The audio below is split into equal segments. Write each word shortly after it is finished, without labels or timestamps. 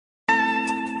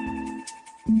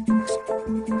Take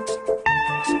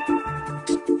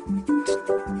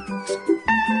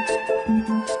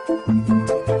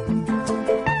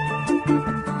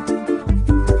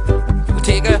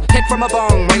a hit from a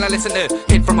bong while I listen to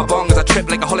hit from a bong as I trip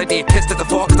like a holiday. Pissed at the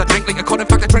fork as I drink like a cod. In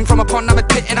fact I drink from a pond. I'm a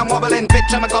tit and I'm wobbling.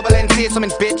 Bitch I'm a gobbling. Say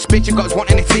something bitch. Bitch you got us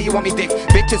wanting it. Say you want me dick.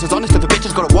 Bitches is honest. If a bitch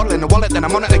has got a waddle in the wallet then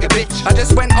I'm on it like a bitch. I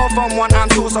just went off on one. I'm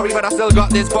so sorry but I still got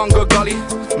this bongo golly.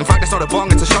 In fact it's not a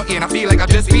bong, it's a shotty. And I feel like I've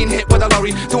just been hit with a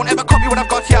lorry. Don't ever copy what I've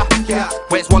got here. Yeah.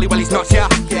 Where's Wally? Well he's not here.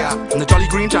 Yeah. I'm the jolly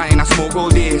green giant. I smoke all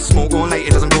day. Smoke all night.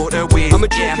 It doesn't go to waste. I'm a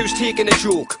joke who's taking a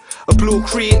joke. A bloke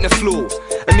creating a flow.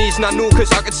 Amazing I know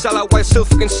cause I could sell out while still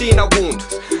fucking saying I won't.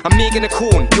 I'm making a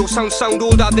cone. Your sound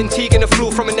older than taking a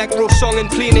flow from a necro song and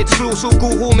playing it slow. So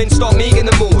go home and start making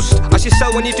the most. As you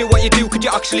sell when you do what you do, could you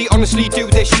actually honestly do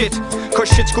this shit? Cause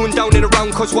shit's going down and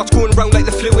around, cause what's going round like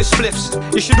the flu is flips.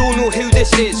 You should all know who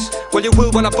this is. Well you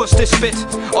will when I bust this spit.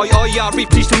 Oi oi yeah, really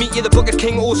pleased to meet you. The Bucket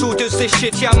King also does this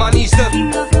shit. Yeah man, he's the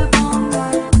king of the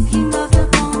bongo, king of the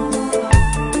bongo.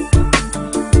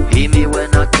 Hear me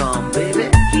when I come, baby.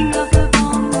 King of the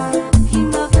bongo,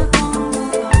 king of the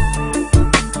bongo.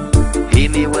 Hear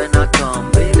me when I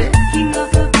come, baby. King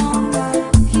of the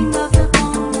bongo, king of the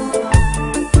bongo.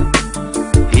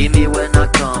 Hear me when I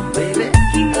come, baby.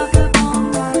 King of the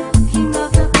bongo, king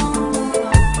of the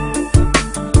bongo.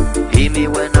 Hear me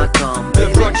when I come, The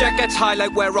baby. project gets high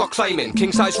like we're rock climbing.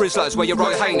 King size Rizzlers where your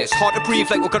Royal Highness. Hard to breathe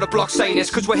like we're gonna block sinus.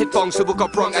 Cause we're hit bongs so we've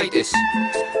got bronchitis.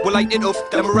 We'll light it up,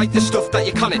 then we'll write the stuff that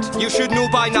you can't it. You should know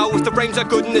by now if the rhymes are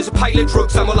good and there's a pile of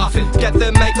drugs then we'll laugh it. Get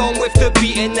the mic on with the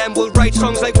beat and then we'll write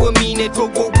songs like we mean it.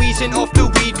 But we're wheezing off the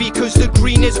weed because the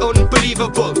green is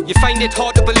unbelievable. You find it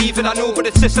hard to believe it, I know, but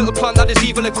it's this little plant that is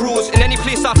evil. It grows in any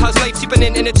place that has light seeping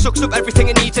in and it sucks up everything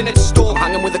it needs in its storm.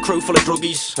 Hanging with a crew full of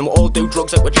druggies, and we all do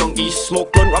drugs like we're junkies.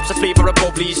 Smoke blunt wraps the flavour of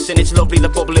bubblies, and it's lovely the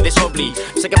bubble of this hubbly.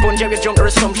 It's like a bunch of your junker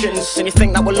assumptions, and you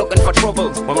think that we're looking for trouble.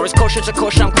 When we're as cush as a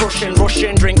cush, I'm crushing,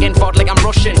 rushing, drinking fart like I'm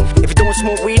Russian. If you don't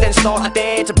smoke weed, then start a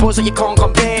day. It's a buzz that you can't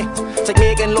compare. It's like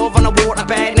making love on a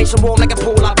waterbed, nice and warm like a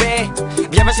polar bear.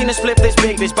 Have you ever seen a split this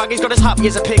big? This baggy's got as happy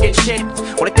as a pig and shit.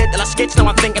 What I did till I skits, now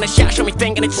I'm thinking of shit. Show me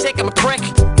thinking it's sick, I'm a prick.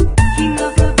 King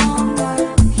of the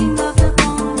bongo, king of the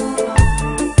bongo.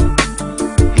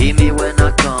 Hear me when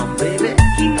I come, baby.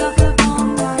 King of the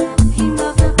bongo, king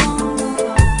of the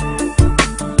bongo.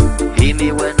 Hear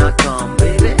me when I come,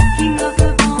 baby. King of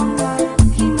the bongo,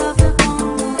 king of the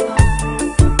bongo.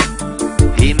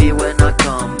 Hear me when I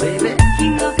come, baby.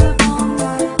 King of the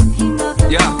bongo, king of the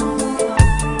Yeah.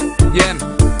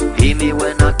 Yeah. Hear me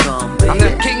when I come, baby. I'm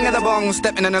the king of the bong,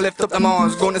 stepping in a lift up the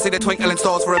Mars. Going to see the twinkling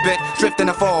stars for a bit, drifting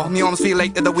a fall. Me arms feel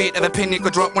like they're the weight of a pin you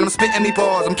could drop when I'm spitting me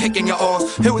bars. I'm kicking your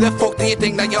ass. Who the fuck do you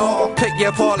think that you are? Pick your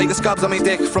apart like the scabs on me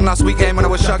dick from last weekend when I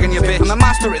was shagging your bitch. I'm the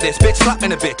master at this, bitch,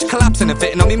 slapping a bitch, collapsing a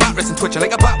fit, and on me mattress and twitching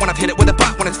like a bat when I've hit it with a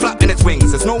bat when it's flapping its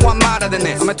wings. There's no one madder than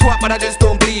this. I'm a twat but I just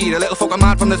don't bleed. A little fucker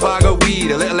mad from this bag of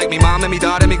weed. A little like me mom and me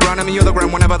dad and me gran and me other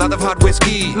gran whenever that they've had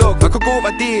whiskey. Look, I could go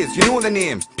over days, you know the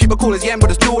names. People call us Yen but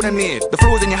it's Jordan made. The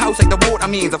flows in your house like the water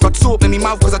means. I've got soap in me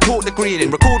mouth cause I taught the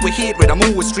grading. Record with hatred, I'm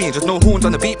always strange. There's no horns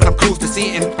on the beat but I'm close to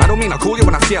Satan. I don't mean I'll call you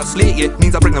when I say I'll slate you. It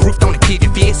means I bring the roof down and keep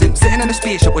you facing. Sitting in a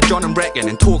spaceship with John and Brecken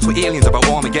and talks with aliens about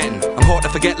Armageddon. I'm hard to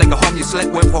forget like a hum you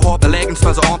slept with for half the leg and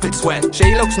smells of armpit sweat.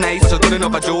 She looks nice, she's good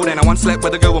enough for Jordan. I once slept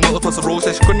with a girl with multiple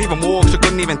sclerosis. She couldn't even walk, she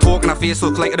couldn't even talk, and her face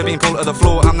looked like it had been pulled to the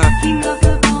floor. I'm the king of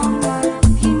the bongo,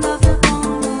 king of the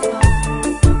bongo.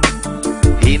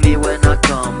 Hear me when I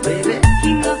come, baby.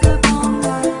 King of the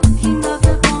bongo, king of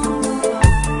the bongo.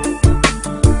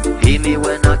 Hear me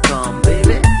when I come,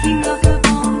 baby. King of the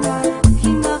bongo,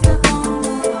 king of the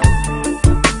bongo.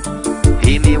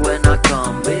 Hear me when I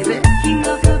come, baby. King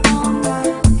of the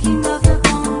bongo, king of the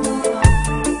bongo.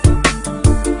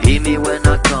 Hear me when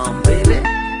I come, baby.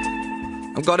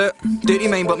 I've got it. Dirty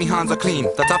mane but me hands are clean.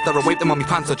 That's after I wipe them on me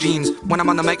pants or jeans. When I'm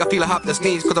on the mic I feel I have to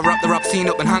sneeze cause I wrap the rap scene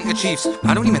up in handkerchiefs.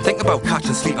 I don't even think about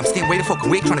catching sleep. I'm staying way the fuck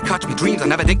awake trying to catch me dreams. I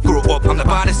never did grow up, I'm the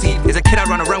baddest seed. As a kid I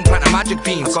ran around planting magic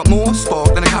beans. I've got more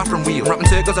spark than a Catherine wheel. Wrapping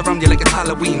circles around you like it's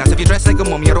Halloween. As if you dress like a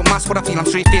mummy, I don't mask what I feel. I'm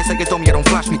straight face like a dummy, I don't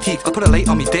flash me teeth. I'll put a light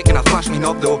on me dick and I'll flash me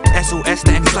knob though. SOS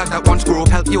to any slag that wants grow up.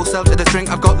 Help yourself to the drink,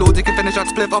 I've got loads. You can finish that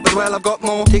split up as well, I've got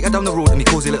more. Take her down the road to me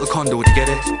cozy little condo, do you get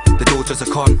it? The door's just a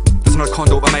con. There's not a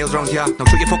condo over miles round here. Now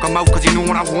shut your fucking mouth cause you know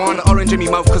what I want. Orange in me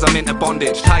mouth cause I'm into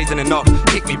bondage. Ties in a knot.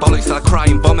 Kick me bollocks till I cry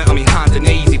and vomit on me hands and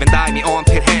knees. Even dye me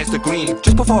armpit hairs to green.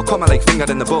 Just before I come I like fingered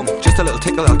in the bum. Just a little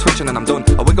tickle, I'll twitch and I'm done.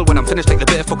 I wiggle when I'm finished like the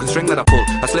bit of fucking string that I pull.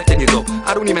 I slip in your up.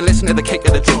 I don't even listen to the kick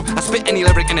of the drum. I spit any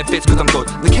lyric and it fits cause I'm good.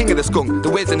 The king of the skunk, the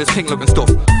whiz in this pink looking stuff.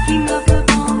 King of the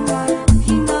bongo,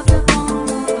 king of the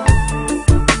bongo.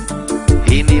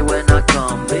 Hear me when I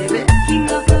come, baby. King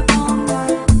of the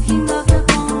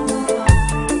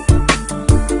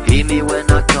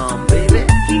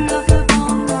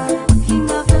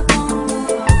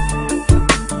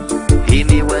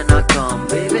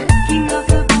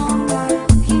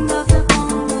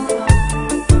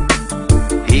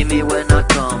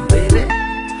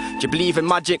believe in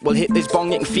magic. We'll hit this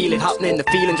bong, you can feel it happening. The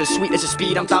feeling's as sweet as the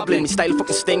speed I'm dabbling. My style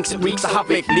fucking stinks, it reeks of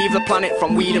havoc. Leave the planet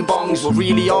from weed and bongs. We're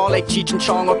really all like Cheech and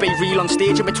Chong, or be real on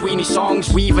stage in between these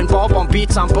songs. Weaving bob on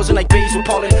beats, I'm buzzing like bees with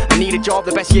pollen. I need a job,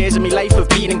 the best years of my life have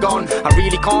been and gone. I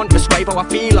really can't describe how I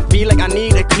feel like I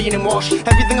need a clean and wash.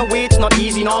 Everything away, it's not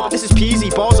easy, no, but this is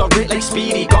peasy. Balls are grit like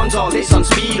Speedy, guns all this on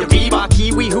speed. A Reebok,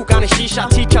 Kiwi, hook and a shisha.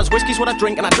 Teachers, whiskey's what I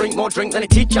drink, and I drink more drink than a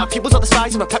teacher. Pupils are the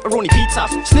size of a pepperoni pizza.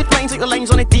 Snip lines like the lines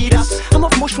on Adidas. I'm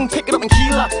off mushroom, pick it up and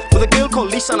keel that. With a girl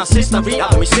called Lisa and her sister Rita,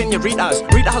 and we senoritas.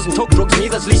 Rita hasn't took drugs,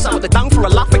 neither's Lisa, but they're down for a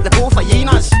laugh like they're both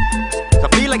hyenas. I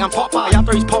feel like I'm Popeye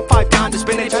after he's Popeye, can't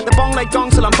spinach. Had the bong like gong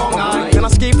till I'm bong high. Then I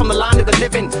escape from the land of the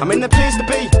living. I'm in the place to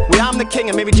be, where I'm the king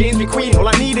and maybe James be queen. All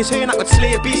I need is her and I could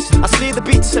slay a beast. I slay the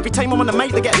beats, every time I'm on the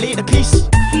mic they get laid to piece.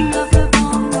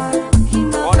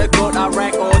 What a good our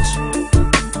records.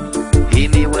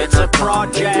 It's a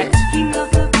project.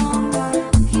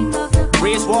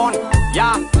 Race one,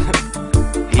 yeah.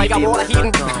 We got water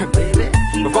heating.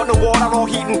 We've got no water or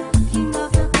heating.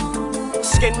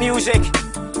 Skin music.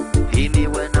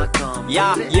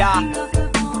 Yeah, yeah.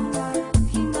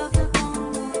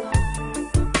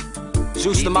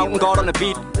 Zeus the mountain god on the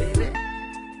beat.